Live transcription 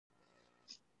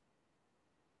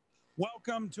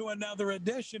Welcome to another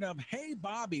edition of Hey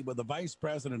Bobby with the Vice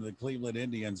President of the Cleveland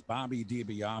Indians, Bobby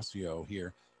DiBiasio,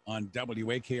 here on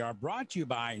WAKR, brought to you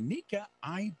by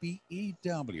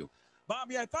NECA-IBEW.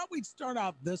 Bobby, I thought we'd start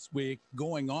out this week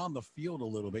going on the field a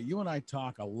little bit. You and I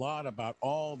talk a lot about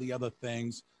all the other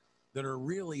things that are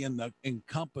really in the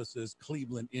encompasses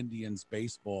Cleveland Indians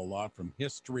baseball, a lot from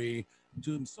history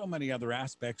to so many other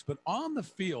aspects. But on the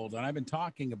field, and I've been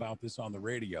talking about this on the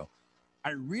radio,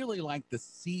 I really like the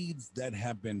seeds that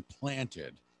have been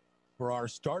planted for our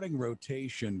starting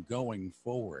rotation going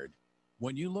forward.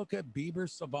 When you look at Bieber,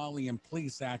 Savali, and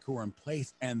Plesac, who are in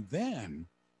place, and then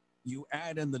you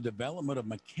add in the development of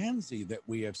McKenzie that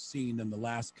we have seen in the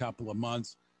last couple of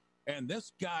months, and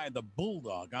this guy, the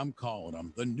Bulldog, I'm calling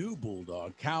him, the new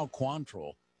Bulldog, Cal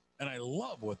Quantrill, and I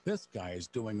love what this guy is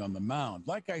doing on the mound.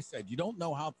 Like I said, you don't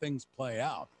know how things play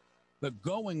out. But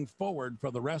going forward for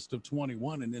the rest of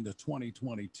 21 and into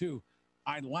 2022,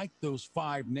 I like those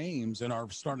five names in our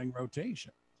starting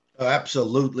rotation. Oh,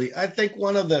 absolutely. I think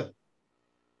one of the,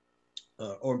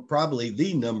 or probably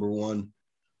the number one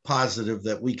positive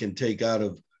that we can take out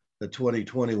of the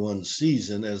 2021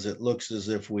 season, as it looks as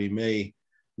if we may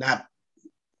not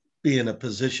be in a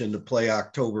position to play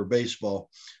October baseball,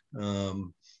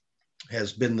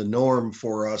 has been the norm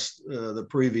for us the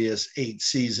previous 8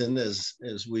 seasons,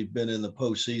 as we've been in the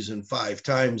postseason 5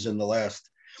 times in the last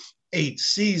 8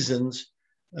 seasons.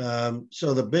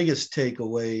 So the biggest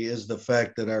takeaway is the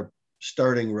fact that our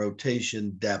starting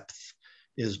rotation depth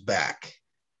is back.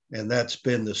 And that's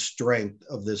been the strength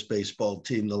of this baseball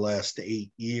team the last 8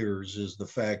 years, is the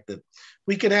fact that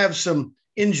we can have some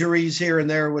injuries here and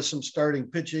there with some starting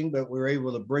pitching, but we're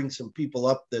able to bring some people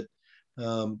up that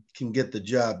can get the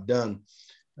job done.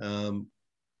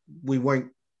 We weren't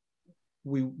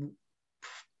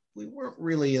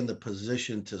really in the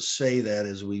position to say that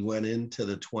as we went into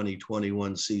the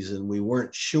 2021 season. We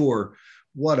weren't sure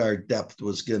what our depth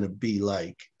was going to be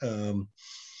like.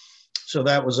 So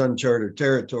that was uncharted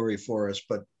territory for us.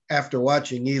 But after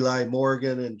watching Eli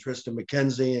Morgan and Tristan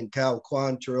McKenzie and Cal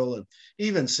Quantrill and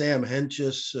even Sam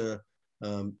Hentges,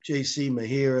 J.C.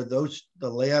 Mahir, the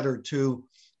latter two,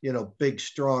 big,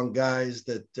 strong guys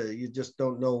that you just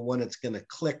don't know when it's going to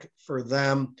click for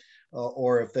them,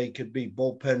 or if they could be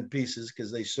bullpen pieces,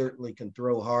 because they certainly can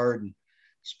throw hard. And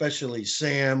especially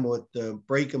Sam with the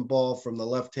breaking ball from the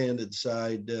left-handed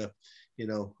side,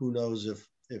 who knows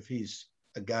if he's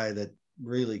a guy that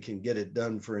really can get it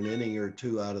done for an inning or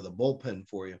two out of the bullpen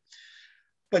for you.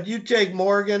 But you take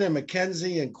Morgan and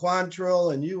McKenzie and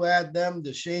Quantrill and you add them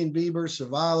to Shane Bieber,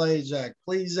 Savale, Zach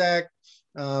Plesac.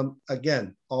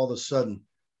 Again, all of a sudden,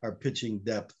 our pitching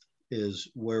depth is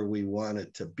where we want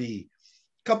it to be.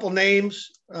 A couple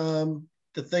names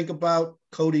to think about.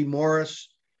 Cody Morris,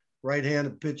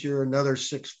 right-handed pitcher, another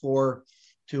 6'4",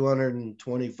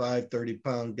 225,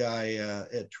 30-pound guy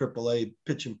at AAA,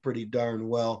 pitching pretty darn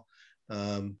well.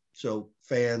 So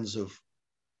fans of,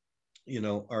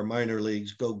 our minor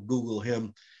leagues, go Google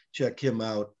him, check him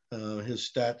out.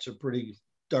 His stats are pretty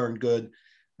darn good.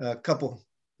 A couple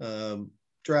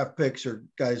draft picks are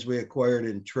guys we acquired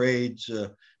in trades.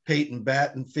 Peyton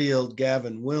Battenfield,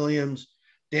 Gavin Williams,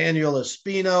 Daniel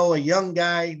Espino, a young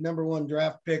guy, number 1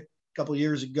 draft pick a couple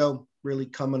years ago, really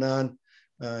coming on.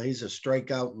 He's a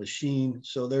strikeout machine.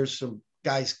 So there's some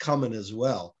guys coming as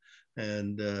well.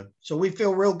 And so we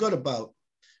feel real good about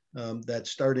that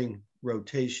starting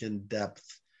rotation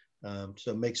depth.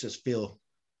 So it makes us feel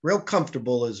real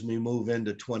comfortable as we move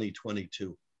into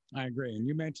 2022. I agree. And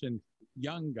you mentioned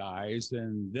young guys,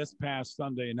 and this past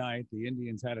Sunday night, the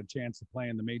Indians had a chance to play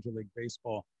in the Major League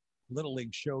Baseball Little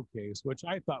League Showcase, which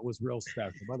I thought was real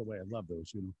special. By the way, I love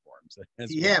those uniforms.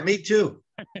 Yeah, well. Me too.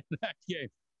 That game.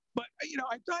 But,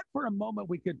 I thought for a moment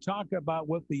we could talk about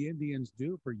what the Indians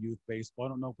do for youth baseball. I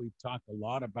don't know if we've talked a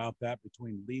lot about that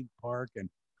between League Park and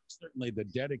certainly the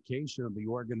dedication of the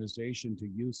organization to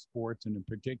youth sports and in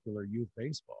particular youth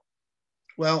baseball.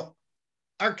 Well,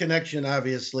 our connection,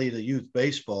 obviously, to youth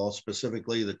baseball,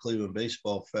 specifically the Cleveland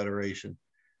Baseball Federation,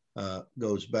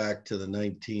 goes back to the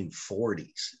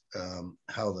 1940s,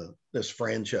 how this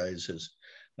franchise has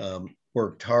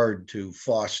worked hard to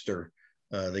foster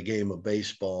the game of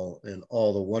baseball and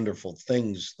all the wonderful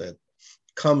things that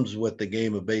comes with the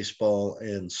game of baseball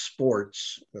and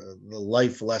sports, the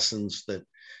life lessons that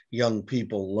young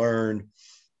people learn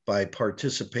by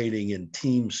participating in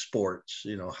team sports,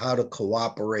 how to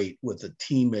cooperate with a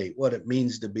teammate, what it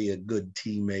means to be a good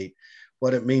teammate,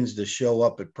 what it means to show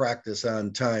up at practice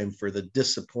on time, for the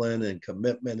discipline and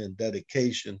commitment and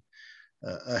dedication,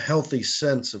 a healthy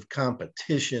sense of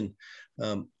competition,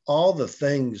 all the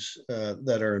things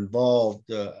that are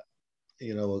involved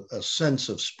a sense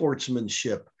of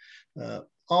sportsmanship,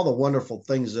 all the wonderful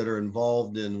things that are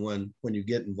involved in when you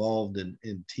get involved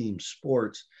in team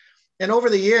sports. And over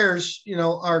the years,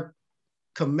 our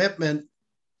commitment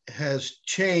has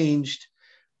changed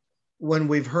when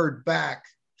we've heard back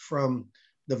from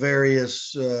the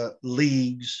various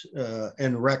leagues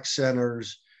and rec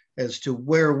centers as to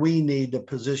where we need to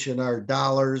position our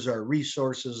dollars, our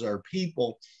resources, our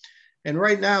people. And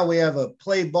right now we have a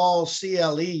play ball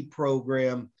CLE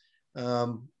program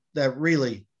that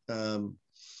really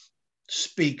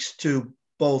speaks to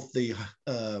both the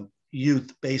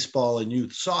youth baseball and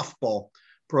youth softball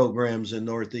programs in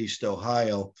Northeast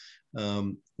Ohio.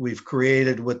 We've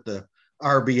created with the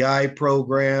RBI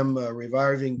program,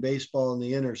 Reviving Baseball in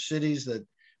the Inner Cities, that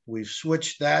we've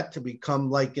switched that to become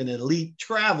like an elite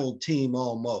travel team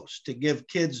almost, to give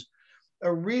kids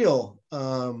a real,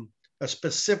 a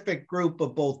specific group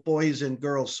of both boys and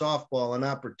girls softball an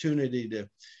opportunity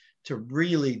to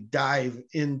really dive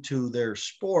into their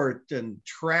sport and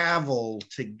travel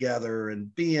together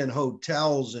and be in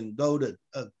hotels and go to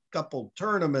a couple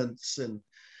tournaments and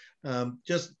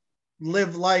just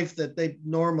live life that they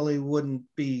normally wouldn't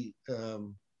be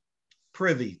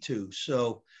privy to.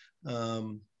 So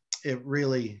it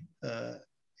really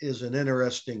is an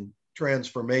interesting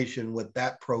transformation with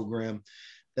that program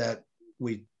that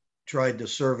we tried to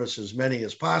service as many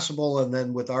as possible. And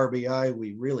then with RBI,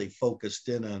 we really focused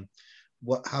in on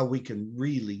how we can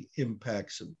really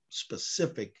impact some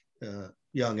specific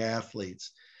young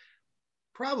athletes.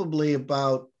 Probably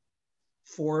about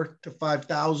 4,000 to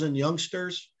 5,000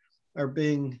 youngsters are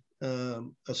being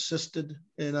assisted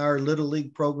in our Little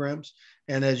League programs.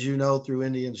 And as you know, through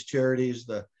Indians Charities,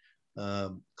 the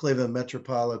Cleveland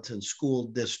Metropolitan School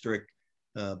District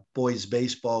boys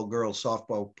baseball, girls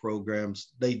softball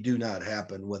programs, they do not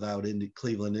happen without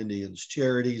Cleveland Indians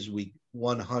Charities. We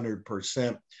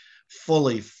 100%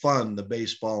 fully fund the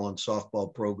baseball and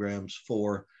softball programs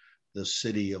for the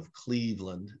city of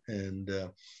Cleveland. And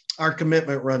our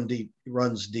commitment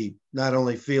runs deep, not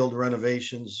only field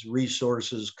renovations,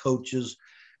 resources, coaches,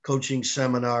 coaching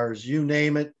seminars, you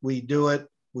name it, we do it,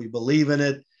 we believe in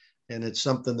it, and it's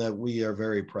something that we are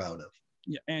very proud of.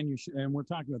 Yeah, and we're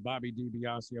talking with Bobby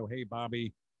DiBiasio. Hey,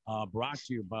 Bobby, brought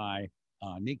to you by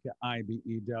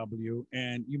NECA-IBEW,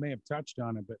 and you may have touched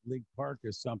on it, but League Park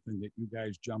is something that you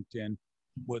guys jumped in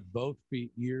with both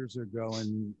feet years ago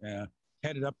and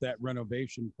headed up that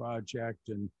renovation project.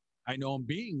 And I know him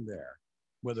being there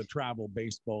with a travel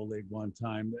baseball league one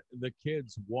time, the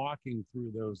kids walking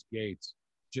through those gates,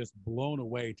 just blown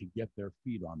away to get their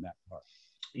feet on that park.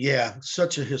 Yeah,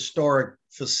 such a historic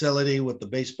facility with the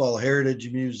Baseball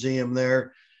Heritage Museum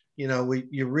there.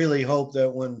 You really hope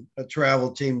that when a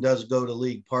travel team does go to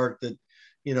League Park that,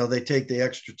 they take the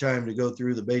extra time to go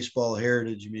through the Baseball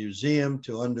Heritage Museum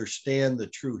to understand the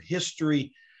true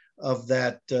history of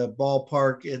that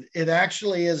ballpark. It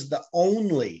actually is the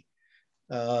only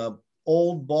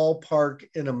old ballpark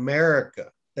in America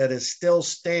that is still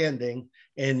standing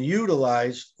and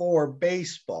utilized for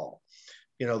baseball.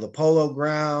 The Polo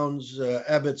Grounds,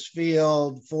 Ebbets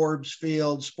Field, Forbes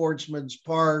Field, Sportsman's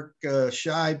Park,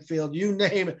 Scheib Field, you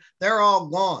name it, they're all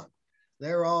gone.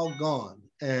 They're all gone.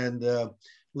 And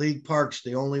League Park's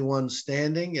the only one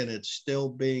standing, and it's still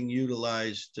being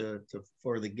utilized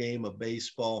for the game of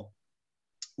baseball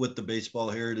with the Baseball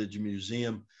Heritage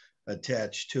Museum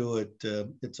attached to it.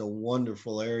 It's a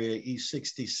wonderful area, East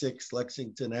 66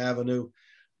 Lexington Avenue.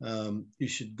 You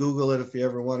should Google it if you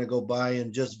ever want to go by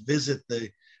and just visit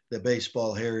the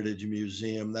Baseball Heritage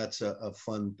Museum. That's a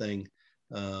fun thing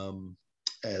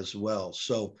as well.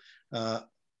 So,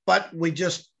 but we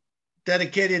just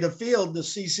dedicated a field to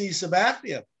CC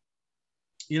Sabathia.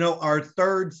 Our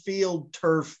third field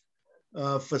turf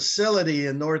facility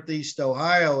in Northeast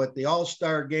Ohio. At the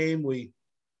All-Star game, we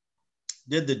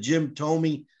did the Jim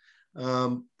Tomey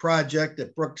project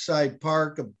at Brookside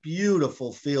Park, a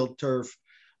beautiful field turf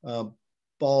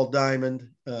ball diamond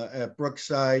at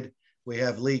Brookside. We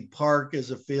have League Park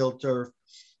as a field turf.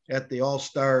 At the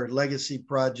All-Star Legacy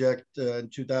Project in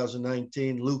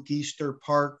 2019, Luke Easter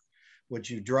Park, which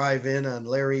you drive in on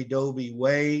Larry Doby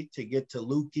Way to get to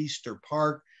Luke Easter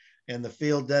Park, and the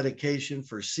field dedication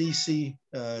for CC.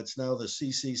 It's now the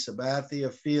CC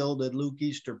Sabathia Field at Luke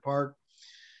Easter Park.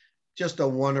 Just a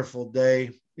wonderful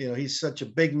day. He's such a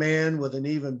big man with an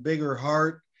even bigger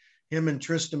heart. Him and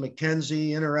Tristan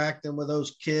McKenzie interacting with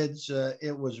those kids.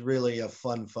 It was really a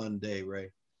fun day,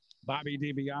 Ray. Bobby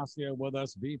DiBiasio with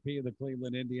us, VP of the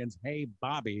Cleveland Indians. Hey,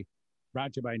 Bobby,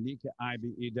 brought to you by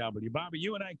NECA-IBEW. Bobby,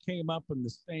 you and I came up in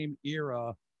the same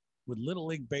era with Little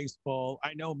League Baseball.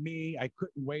 I know me, I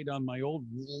couldn't wait on my old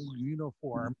wool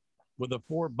uniform with the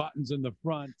 4 buttons in the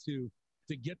front to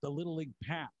get the Little League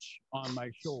patch on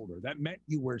my shoulder. That meant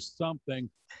you were something.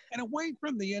 And away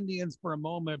from the Indians for a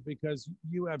moment, because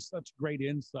you have such great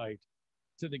insight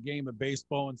to the game of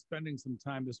baseball and spending some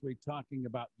time this week talking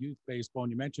about youth baseball.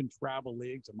 And you mentioned travel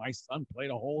leagues, and my son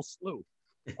played a whole slew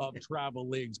of travel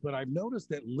leagues. But I've noticed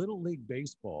that Little League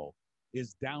baseball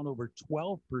is down over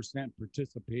 12%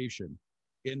 participation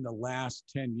in the last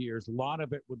 10 years. A lot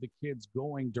of it with the kids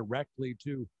going directly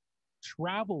to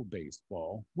travel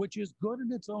baseball, which is good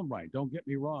in its own right. Don't get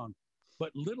me wrong.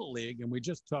 But Little League, and we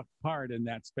just took part in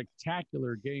that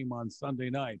spectacular game on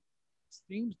Sunday night,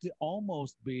 seems to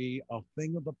almost be a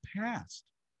thing of the past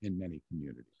in many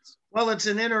communities. Well, it's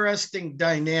an interesting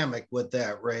dynamic with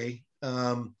that, Ray.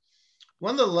 One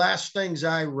of the last things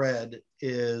I read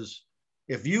is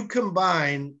if you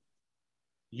combine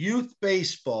youth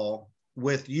baseball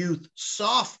with youth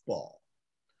softball,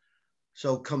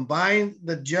 so combine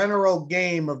the general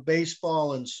game of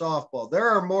baseball and softball, there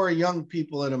are more young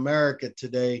people in America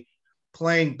today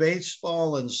playing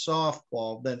baseball and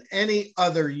softball than any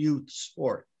other youth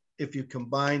sport if you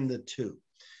combine the two.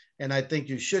 And I think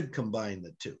you should combine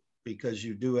the two because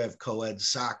you do have co-ed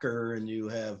soccer and you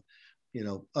have,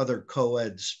 other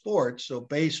co-ed sports. So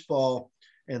baseball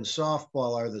and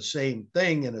softball are the same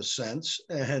thing in a sense.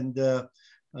 And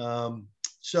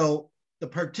so the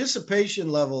participation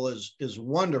level is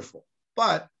wonderful.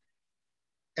 But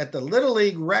at the Little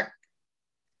League rec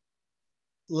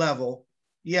level,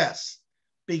 yes,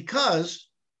 because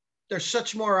there's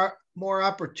such more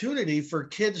opportunity for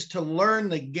kids to learn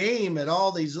the game at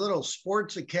all these little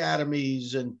sports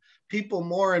academies and people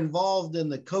more involved in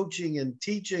the coaching and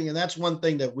teaching. And that's one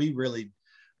thing that we really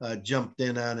jumped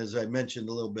in on, as I mentioned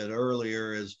a little bit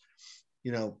earlier, is,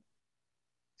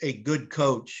 a good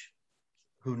coach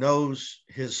who knows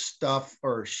his stuff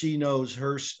or she knows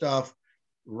her stuff,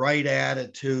 right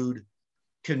attitude,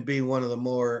 can be one of the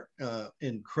more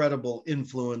incredible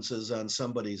influences on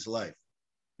somebody's life.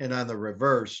 And on the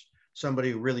reverse,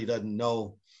 somebody who really doesn't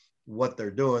know what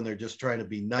they're doing, they're just trying to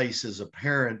be nice as a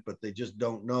parent, but they just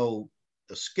don't know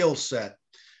the skill set,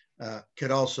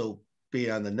 could also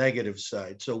be on the negative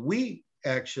side. So we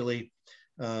actually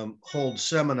hold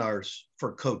seminars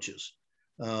for coaches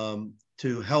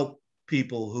to help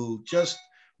people who just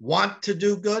want to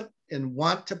do good and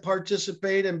want to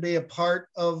participate and be a part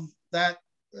of that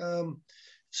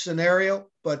scenario,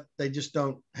 but they just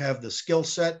don't have the skill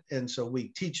set. And so we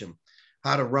teach them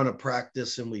how to run a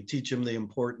practice, and we teach them the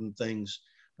important things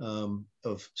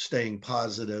of staying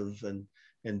positive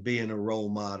and being a role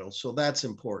model. So that's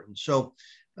important. So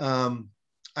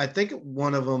I think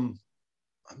one of them,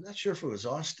 I'm not sure if it was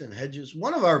Austin Hedges,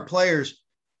 one of our players,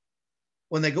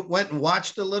 when they went and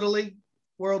watched the Little League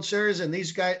World Series, and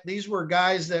these were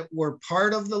guys that were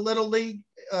part of the Little League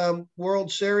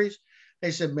World Series, they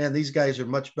said, man, these guys are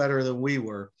much better than we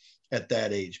were at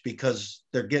that age because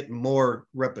they're getting more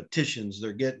repetitions.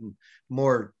 They're getting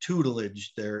more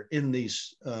tutelage. They're in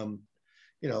these,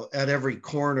 at every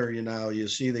corner, you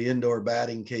see the indoor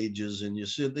batting cages, and you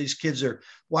see these kids are,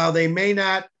 while they may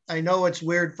not, I know it's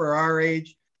weird for our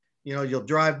age, you'll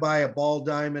drive by a ball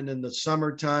diamond in the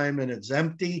summertime and it's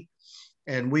empty.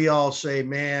 And we all say,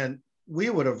 man, we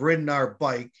would have ridden our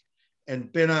bike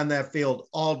and been on that field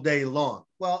all day long.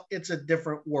 Well, it's a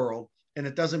different world, and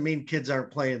it doesn't mean kids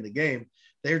aren't playing the game.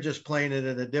 They're just playing it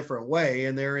in a different way,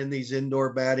 and they're in these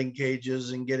indoor batting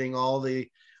cages and getting all the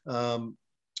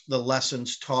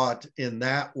lessons taught in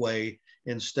that way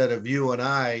instead of you and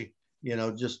I,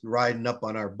 just riding up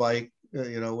on our bike,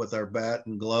 with our bat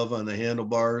and glove on the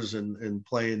handlebars and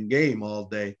playing game all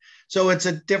day. So it's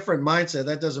a different mindset.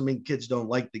 That doesn't mean kids don't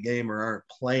like the game or aren't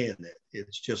playing it.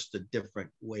 It's just a different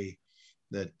way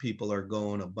that people are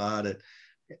going about it.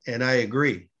 And I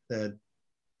agree that,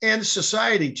 and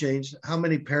society changed. How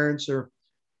many parents are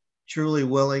truly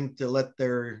willing to let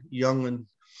their young one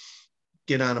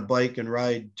get on a bike and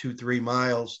ride 2-3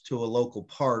 miles to a local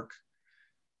park?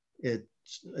 It's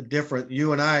a different,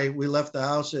 you and I, we left the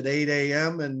house at 8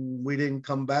 a.m. and we didn't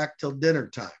come back till dinner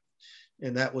time.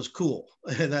 And that was cool.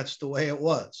 And that's the way it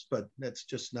was. But that's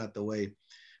just not the way,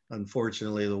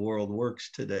 unfortunately, the world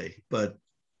works today. But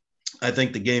I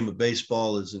think the game of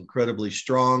baseball is incredibly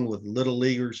strong with little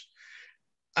leaguers.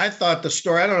 I thought the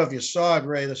story, I don't know if you saw it,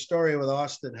 Ray, the story with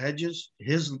Austin Hedges,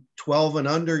 his 12 and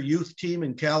under youth team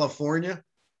in California.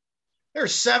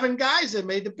 There's 7 guys that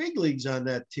made the big leagues on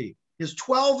that team. His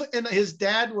 12 and his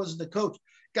dad was the coach.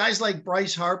 Guys like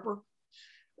Bryce Harper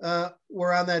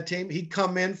were on that team. He'd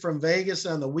come in from Vegas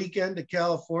on the weekend to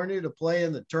California to play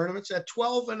in the tournaments at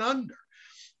 12 and under.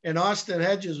 And Austin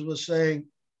Hedges was saying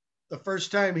the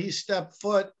first time he stepped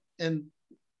foot and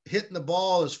hitting the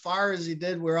ball as far as he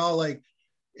did, we're all like,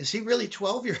 is he really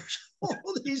 12 years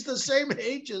old? He's the same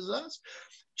age as us.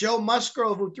 Joe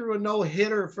Musgrove, who threw a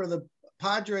no-hitter for the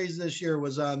Padres this year,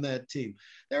 was on that team.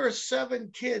 There are 7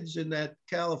 kids in that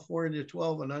California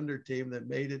 12 and under team that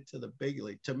made it to the big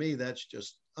league. To me, that's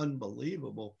just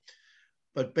unbelievable.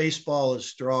 But baseball is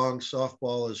strong.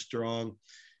 Softball is strong.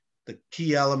 The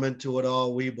key element to it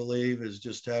all, we believe, is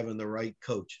just having the right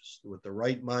coaches with the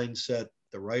right mindset,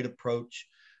 the right approach,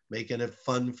 making it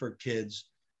fun for kids,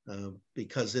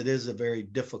 because it is a very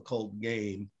difficult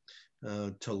game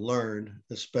to learn,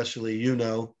 especially,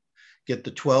 get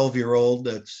the 12-year-old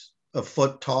that's a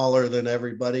foot taller than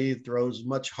everybody, throws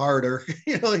much harder.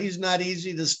 He's not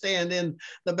easy to stand in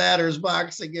the batter's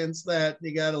box against that.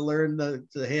 You got to learn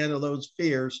to handle those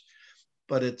fears.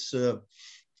 But it's,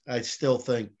 I still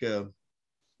think,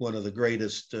 one of the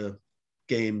greatest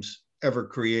games ever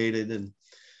created,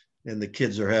 and the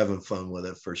kids are having fun with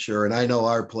it for sure. And I know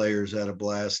our players had a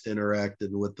blast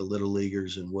interacting with the little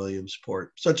leaguers in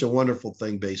Williamsport. Such a wonderful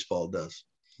thing baseball does.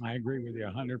 I agree with you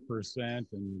 100%.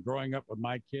 And growing up with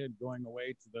my kid, going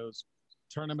away to those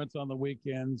tournaments on the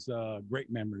weekends,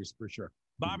 great memories for sure.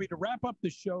 Bobby, to wrap up the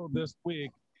show this week,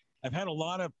 I've had a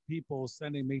lot of people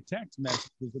sending me text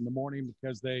messages in the morning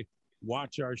because they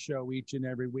watch our show each and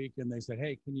every week. And they said,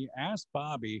 hey, can you ask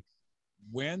Bobby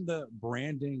when the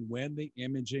branding, when the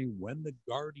imaging, when the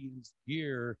Guardians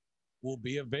gear will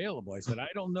be available? I said, I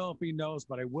don't know if he knows,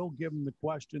 but I will give him the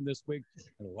question this week.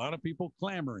 And a lot of people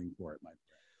clamoring for it, my friend.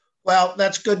 Well,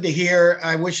 that's good to hear.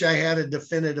 I wish I had a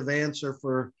definitive answer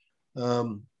for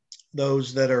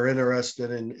those that are interested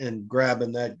in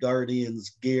grabbing that Guardians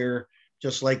gear.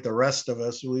 Just like the rest of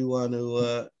us, we want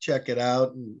to check it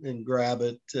out and grab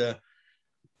it.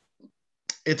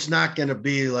 It's not going to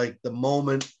be like the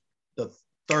moment, the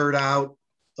third out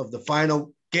of the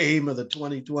final game of the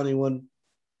 2021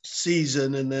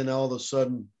 season, and then all of a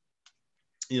sudden,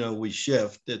 we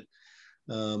shift. It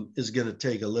is going to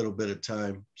take a little bit of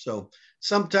time. So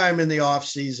sometime in the off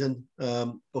season,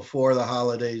 before the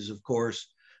holidays, of course,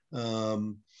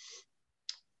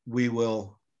 we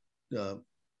will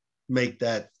make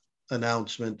that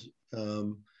announcement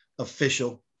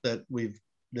official that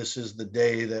this is the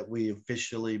day that we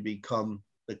officially become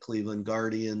the Cleveland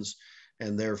Guardians,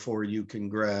 and therefore you can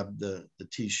grab the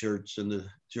t-shirts and the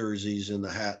jerseys and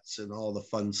the hats and all the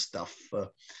fun stuff.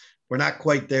 We're not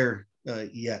quite there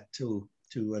yet to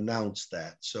announce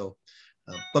that. So,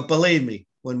 but believe me,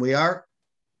 when we are,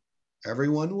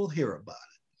 everyone will hear about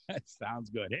it. That sounds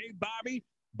good. Hey, Bobby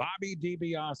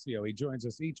DiBiasio. He joins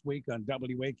us each week on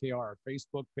WAKR, our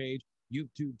Facebook page,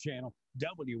 YouTube channel,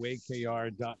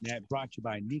 WAKR.net, brought to you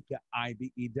by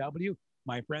NECA-IBEW.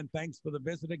 My friend, thanks for the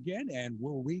visit again, and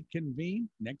we'll reconvene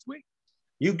next week.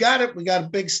 You got it. We got a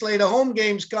big slate of home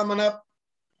games coming up.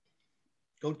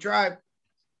 Go Tribe.